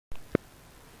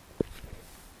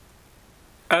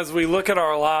as we look at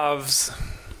our lives,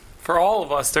 for all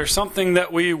of us, there's something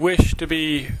that we wish to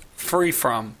be free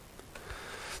from.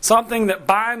 Something that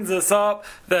binds us up,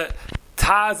 that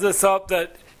ties us up,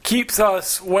 that keeps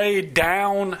us weighed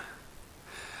down.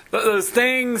 Those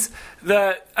things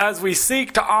that as we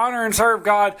seek to honor and serve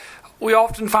God, we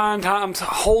often find times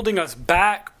holding us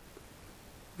back,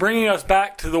 bringing us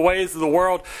back to the ways of the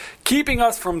world, keeping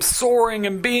us from soaring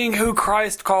and being who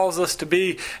Christ calls us to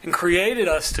be and created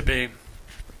us to be.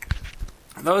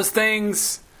 Those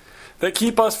things that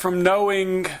keep us from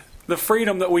knowing the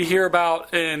freedom that we hear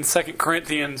about in 2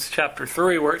 Corinthians chapter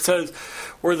 3, where it says,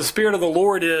 where the Spirit of the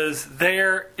Lord is,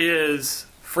 there is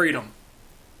freedom.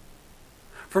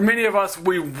 For many of us,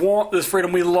 we want this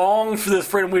freedom. We long for this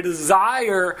freedom. We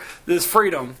desire this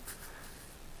freedom.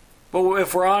 But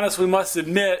if we're honest, we must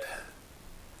admit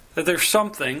that there's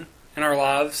something in our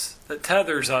lives that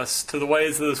tethers us to the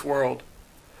ways of this world.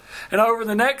 And over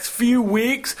the next few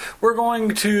weeks, we're going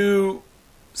to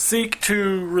seek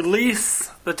to release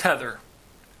the tether.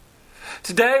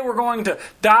 Today, we're going to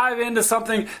dive into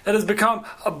something that has become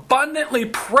abundantly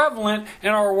prevalent in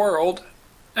our world,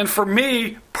 and for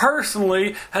me,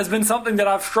 personally, has been something that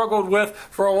I've struggled with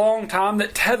for a long time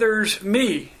that tethers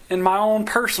me in my own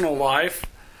personal life,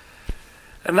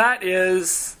 and that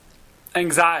is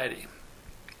anxiety.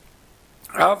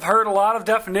 I've heard a lot of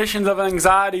definitions of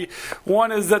anxiety.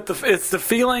 One is that it's the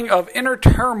feeling of inner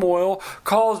turmoil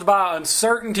caused by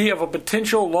uncertainty of a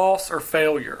potential loss or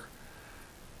failure.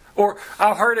 Or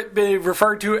I've heard it be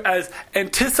referred to as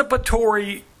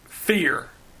anticipatory fear.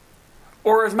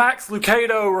 Or as Max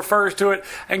Lucado refers to it,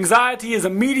 anxiety is a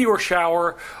meteor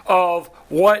shower of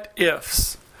what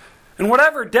ifs. And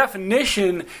whatever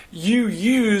definition you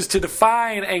use to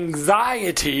define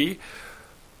anxiety,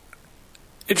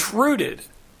 it's rooted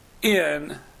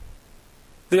in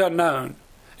the unknown.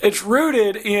 It's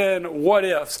rooted in what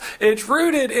ifs. It's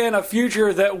rooted in a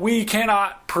future that we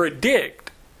cannot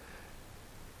predict.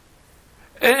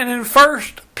 And in 1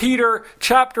 Peter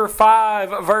chapter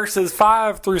 5, verses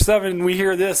 5 through 7, we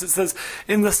hear this. It says,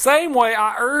 "In the same way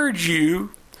I urge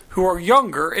you who are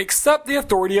younger, accept the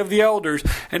authority of the elders,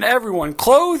 and everyone,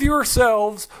 clothe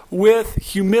yourselves with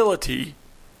humility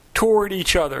toward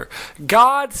each other.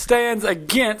 God stands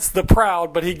against the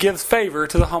proud, but He gives favor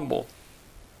to the humble."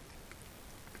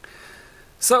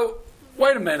 So,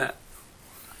 wait a minute.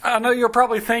 I know you're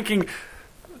probably thinking,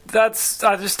 I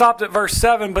just stopped at verse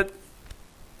 7, but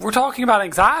we're talking about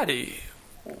anxiety.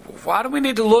 Why do we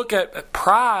need to look at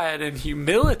pride and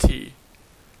humility?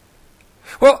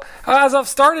 Well, as I've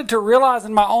started to realize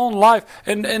in my own life,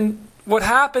 and what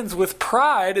happens with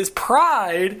pride is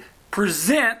pride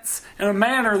presents in a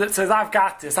manner that says, I've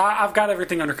got this. I've got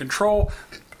everything under control.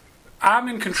 I'm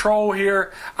in control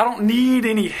here. I don't need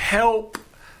any help.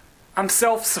 I'm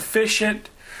self-sufficient.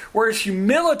 Whereas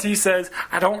humility says,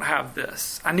 I don't have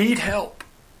this. I need help.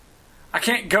 I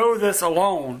can't go this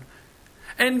alone.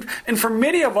 And for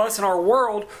many of us in our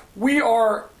world, we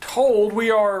are told, we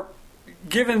are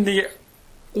given the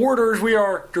orders, we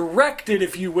are directed,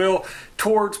 if you will,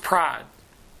 towards pride.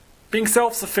 Being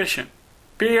self-sufficient.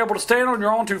 Being able to stand on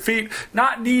your own 2 feet,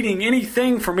 not needing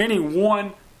anything from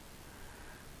anyone.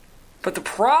 But the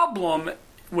problem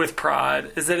with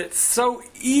pride is that it so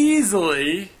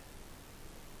easily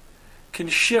can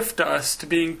shift us to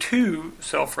being too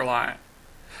self-reliant.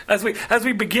 As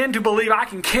we begin to believe I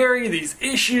can carry these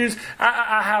issues,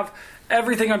 I have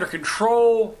everything under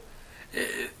control,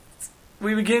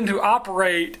 we begin to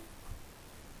operate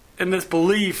in this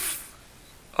belief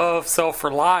of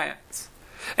self-reliance.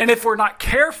 And if we're not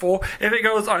careful, if it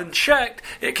goes unchecked,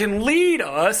 it can lead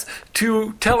us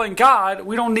to telling God,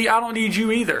 I don't need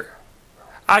you either.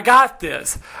 I got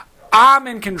this. I'm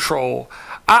in control.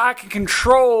 I can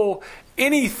control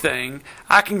anything.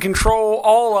 I can control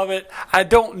all of it. I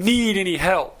don't need any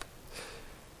help.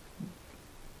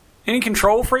 Any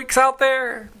control freaks out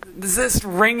there? Is this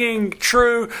ringing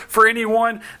true for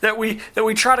anyone that we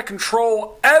try to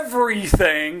control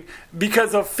everything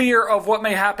because of fear of what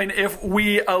may happen if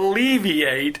we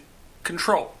alleviate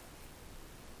control?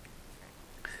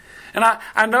 And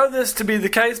I know this to be the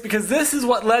case because this is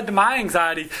what led to my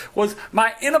anxiety, was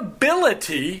my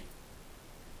inability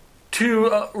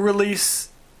to release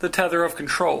the tether of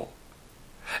control.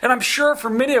 And I'm sure for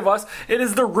many of us, it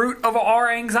is the root of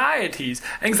our anxieties.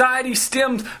 Anxiety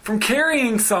stems from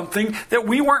carrying something that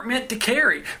we weren't meant to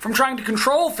carry, from trying to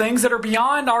control things that are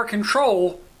beyond our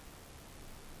control.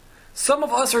 Some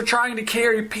of us are trying to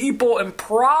carry people and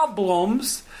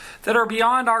problems that are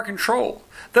beyond our control,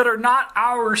 that are not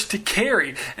ours to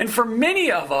carry. And for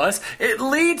many of us, it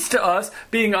leads to us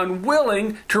being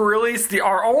unwilling to release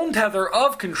our own tether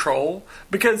of control,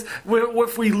 because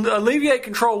if we alleviate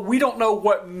control, we don't know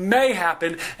what may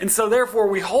happen. And so therefore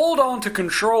we hold on to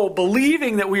control,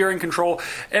 believing that we are in control.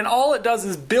 And all it does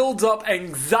is builds up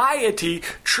anxiety,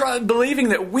 believing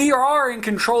that we are in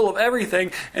control of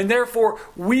everything. And therefore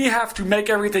we have to make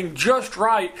everything just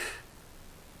right.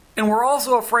 And we're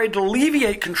also afraid to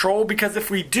alleviate control, because if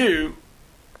we do,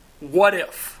 what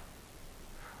if?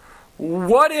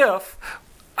 What if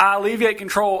I alleviate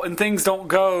control and things don't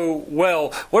go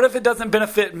well? What if it doesn't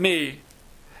benefit me?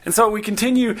 And so we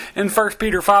continue in 1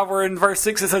 Peter 5, where in verse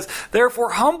 6 it says,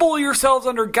 "Therefore humble yourselves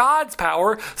under God's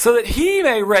power, so that He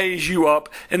may raise you up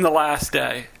in the last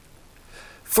day.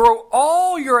 Throw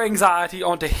all your anxiety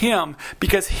onto Him,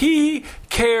 because He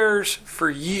cares for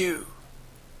you."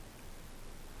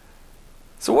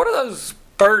 So what are those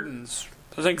burdens,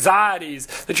 those anxieties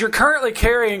that you're currently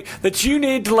carrying that you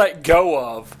need to let go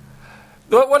of?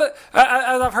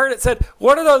 As I've heard it said,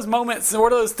 what are those moments,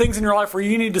 what are those things in your life where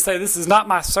you need to say, this is not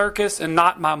my circus and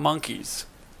not my monkeys?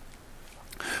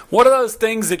 What are those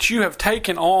things that you have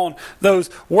taken on, those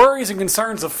worries and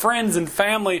concerns of friends and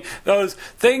family, those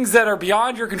things that are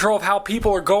beyond your control of how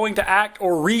people are going to act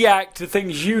or react to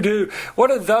things you do? What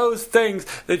are those things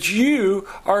that you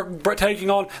are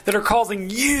taking on that are causing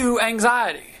you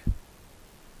anxiety?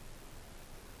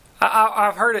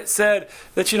 I've heard it said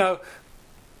that,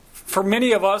 for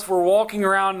many of us, we're walking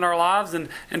around in our lives and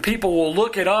people will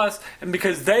look at us, and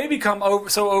because they become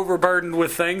so overburdened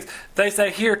with things, they say,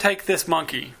 "Here, take this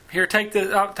monkey. Here, take this.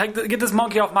 Get this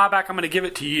monkey off my back. I'm going to give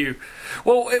it to you."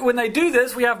 Well, when they do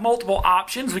this, we have multiple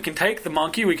options. We can take the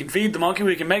monkey. We can feed the monkey.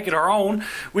 We can make it our own.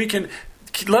 We can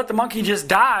let the monkey just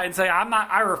die and say,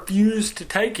 I refuse to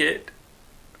take it.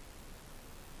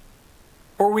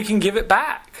 Or we can give it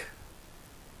back.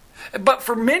 But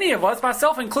for many of us,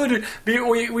 myself included,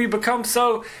 we become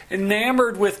so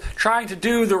enamored with trying to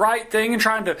do the right thing and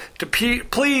trying to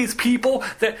please people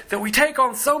that we take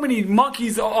on so many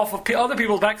monkeys off of other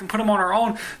people's backs and put them on our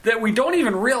own, that we don't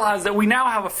even realize that we now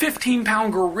have a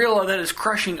 15-pound gorilla that is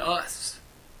crushing us.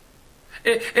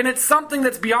 And it's something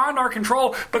that's beyond our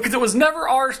control, because it was never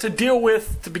ours to deal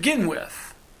with to begin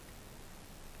with.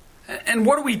 And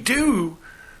what do we do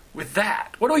with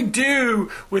that? What do we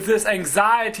do with this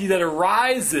anxiety that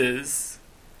arises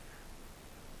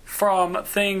from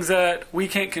things that we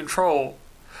can't control,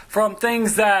 from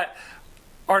things that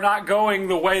are not going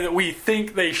the way that we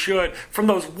think they should, from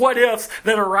those what ifs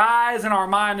that arise in our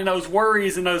mind and those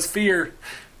worries and those fears?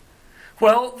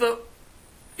 Well, the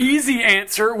easy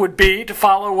answer would be to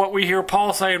follow what we hear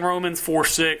Paul say in Romans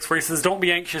 4:6, where he says, "Don't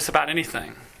be anxious about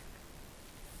anything."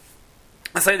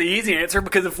 I say the easy answer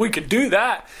because if we could do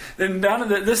that, then none of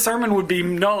this sermon would be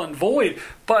null and void.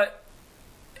 But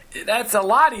that's a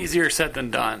lot easier said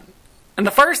than done. And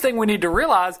the first thing we need to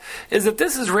realize is that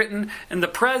this is written in the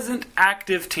present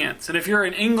active tense. And if you're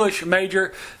an English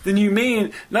major, then you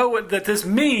know that this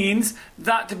means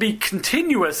not to be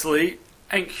continuously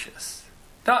anxious.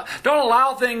 Don't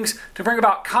allow things to bring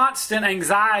about constant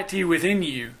anxiety within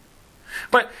you.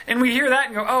 And we hear that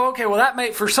and go, oh, okay,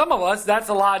 well, for some of us, that's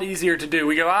a lot easier to do.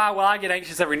 We go, I get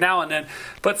anxious every now and then.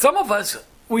 But some of us,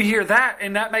 we hear that,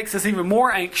 and that makes us even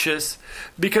more anxious,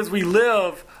 because we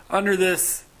live under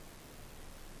this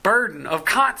burden of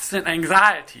constant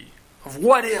anxiety, of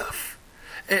what if,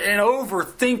 and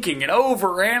overthinking and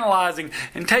overanalyzing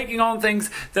and taking on things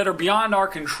that are beyond our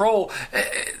control.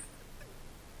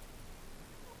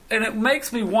 And it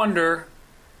makes me wonder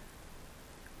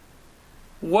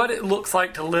what it looks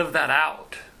like to live that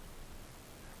out.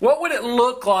 What would it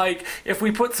look like if we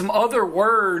put some other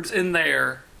words in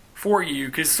there for you?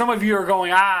 Because some of you are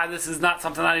going, this is not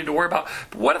something I need to worry about.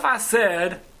 But what if I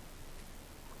said,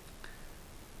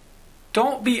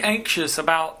 don't be anxious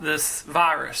about this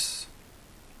virus?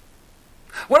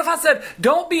 What if I said,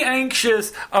 don't be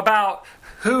anxious about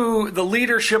who the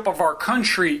leadership of our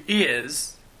country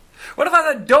is? What if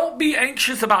I said, don't be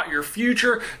anxious about your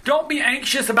future? Don't be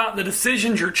anxious about the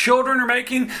decisions your children are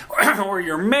making or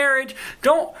your marriage.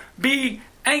 Don't be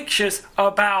anxious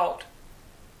about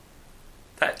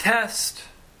that test.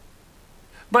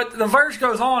 But the verse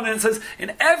goes on and it says,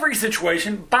 in every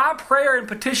situation, by prayer and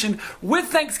petition, with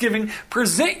thanksgiving,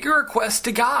 present your requests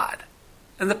to God.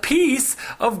 And the peace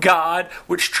of God,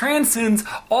 which transcends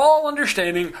all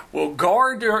understanding, will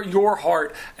guard your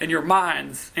heart and your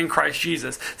minds in Christ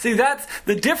Jesus. See, that's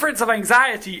the difference of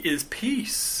anxiety, is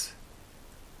peace.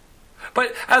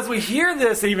 But as we hear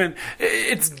this even,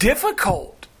 it's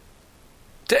difficult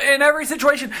in every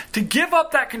situation, to give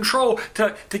up that control,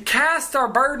 to cast our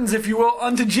burdens, if you will,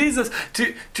 unto Jesus,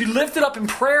 to lift it up in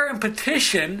prayer and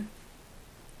petition,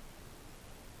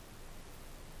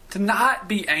 to not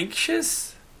be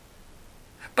anxious.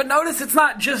 But notice it's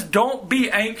not just don't be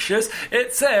anxious.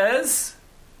 It says,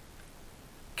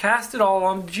 cast it all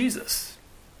on Jesus.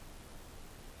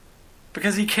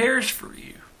 Because He cares for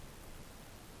you.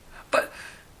 But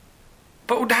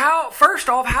first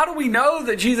off, how do we know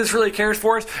that Jesus really cares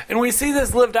for us? And we see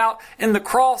this lived out in the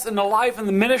cross, in the life and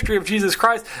the ministry of Jesus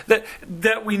Christ,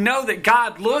 that we know that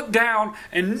God looked down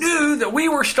and knew that we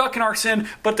were stuck in our sin,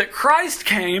 but that Christ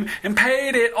came and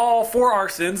paid it all for our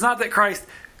sins. Not that Christ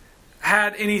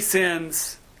had any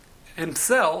sins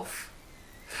Himself.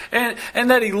 And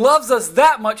that He loves us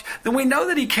that much, then we know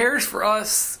that He cares for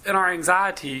us in our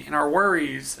anxiety, in our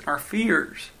worries, in our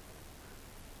fears.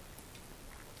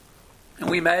 And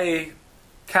we may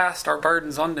cast our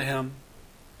burdens unto Him.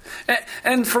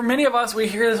 And for many of us, we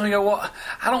hear this and we go, well,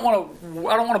 I don't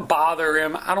want to bother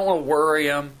Him. I don't want to worry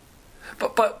Him.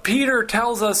 But Peter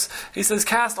tells us, he says,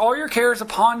 cast all your cares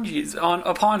upon Jesus,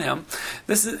 upon Him.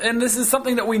 This is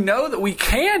something that we know that we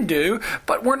can do,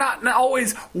 but we're not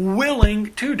always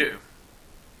willing to do.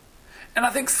 And I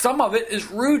think some of it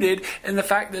is rooted in the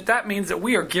fact that means that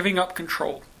we are giving up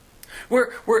control.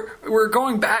 We're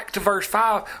going back to verse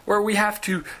 5 where we have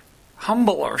to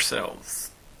humble ourselves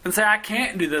and say, I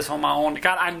can't do this on my own.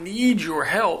 God, I need your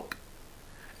help.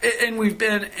 And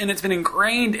it's been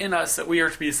ingrained in us that we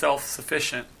are to be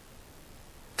self-sufficient,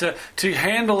 to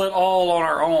handle it all on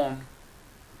our own.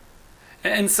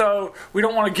 And so we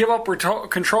don't want to give up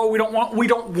control. We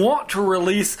don't want to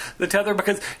release the tether,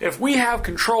 because if we have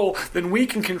control, then we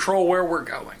can control where we're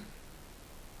going.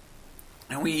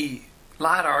 And we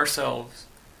lie to ourselves,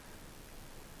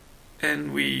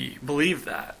 and we believe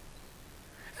that.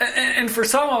 And for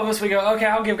some of us, we go, okay,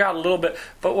 I'll give God a little bit.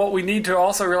 But what we need to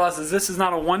also realize is this is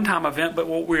not a one-time event, but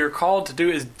what we are called to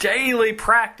do is daily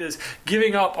practice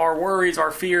giving up our worries, our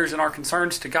fears, and our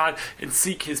concerns to God and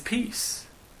seek His peace.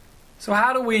 So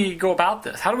how do we go about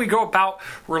this? How do we go about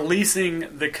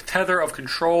releasing the tether of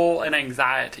control and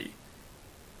anxiety?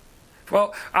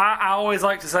 Well, I always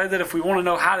like to say that if we want to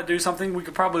know how to do something, we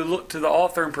could probably look to the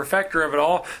author and perfecter of it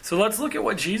all. So let's look at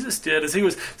what Jesus did as He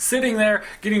was sitting there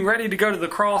getting ready to go to the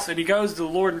cross, and He goes to the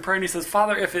Lord in prayer and He says,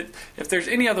 Father, if there's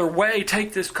any other way,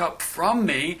 take this cup from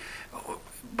me,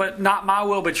 but not my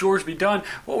will, but yours be done.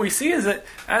 What we see is that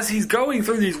as He's going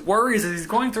through these worries, as He's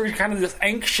going through kind of this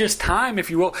anxious time, if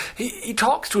you will, He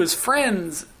talks to His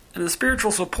friends and the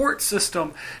spiritual support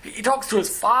system. He talks to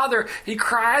His Father. He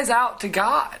cries out to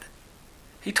God.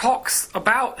 He talks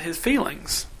about his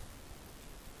feelings.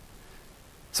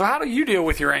 So how do you deal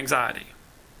with your anxiety?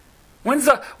 When's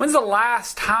the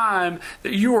last time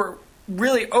that you were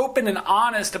really open and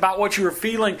honest about what you were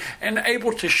feeling and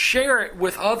able to share it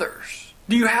with others?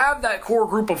 Do you have that core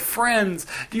group of friends?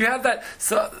 Do you have that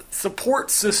support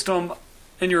system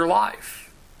in your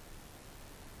life?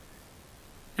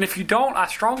 And if you don't, I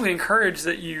strongly encourage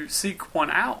that you seek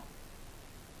one out.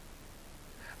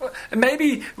 And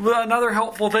maybe another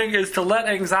helpful thing is to let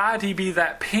anxiety be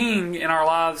that ping in our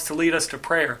lives to lead us to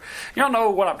prayer. You don't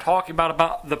know what I'm talking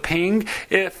about the ping.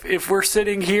 If we're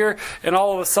sitting here and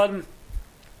all of a sudden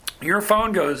your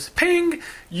phone goes ping,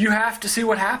 you have to see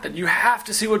what happened. You have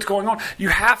to see what's going on. You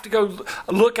have to go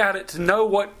look at it to know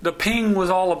what the ping was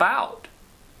all about.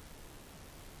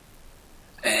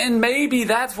 And maybe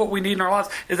that's what we need in our lives,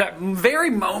 is that very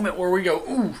moment where we go,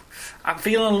 ooh, I'm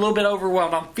feeling a little bit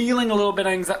overwhelmed. I'm feeling a little bit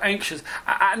anxious.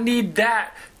 I need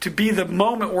that to be the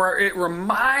moment where it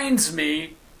reminds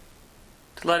me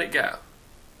to let it go.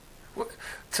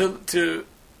 To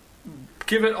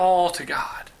give it all to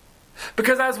God.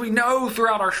 Because as we know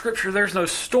throughout our scripture, there's no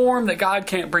storm that God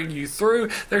can't bring you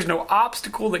through. There's no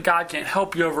obstacle that God can't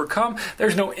help you overcome.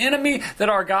 There's no enemy that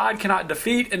our God cannot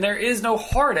defeat. And there is no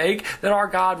heartache that our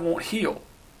God won't heal.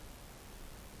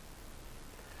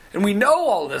 And we know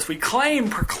all this. We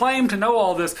proclaim to know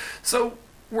all this. So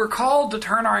we're called to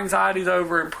turn our anxieties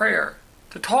over in prayer.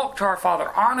 To talk to our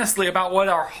Father honestly about what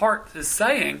our heart is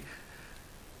saying.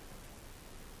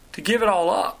 To give it all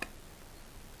up.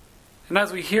 And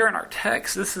as we hear in our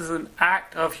text, this is an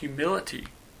act of humility.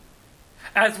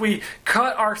 As we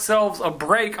cut ourselves a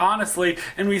break, honestly,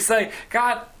 and we say,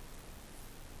 God,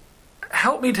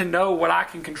 help me to know what I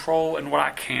can control and what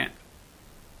I can't.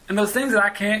 And those things that I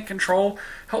can't control,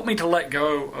 help me to let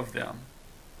go of them.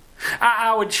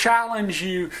 I would challenge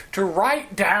you to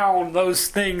write down those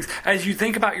things as you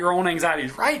think about your own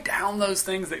anxieties. Write down those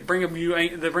things that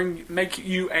make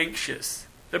you anxious,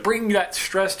 that bring that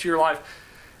stress to your life.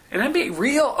 And then be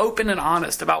real open and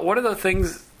honest about what are the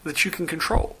things that you can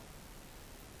control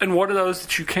and what are those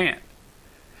that you can't.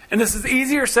 And this is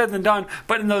easier said than done,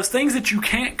 but in those things that you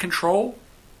can't control,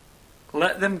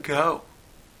 let them go.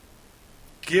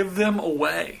 Give them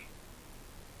away.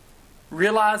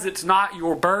 Realize it's not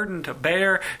your burden to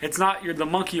bear. It's not the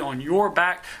monkey on your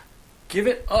back. Give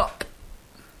it up.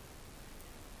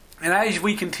 And as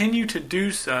we continue to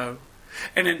do so,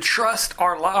 and entrust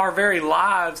our very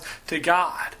lives to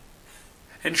God,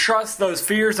 and trust those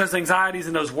fears, those anxieties,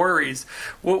 and those worries,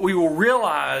 what we will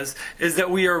realize is that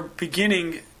we are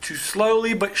beginning to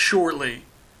slowly but surely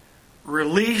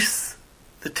release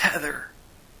the tether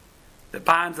that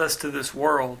binds us to this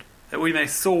world, that we may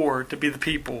soar to be the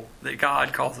people that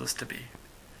God calls us to be.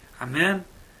 Amen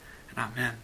and amen.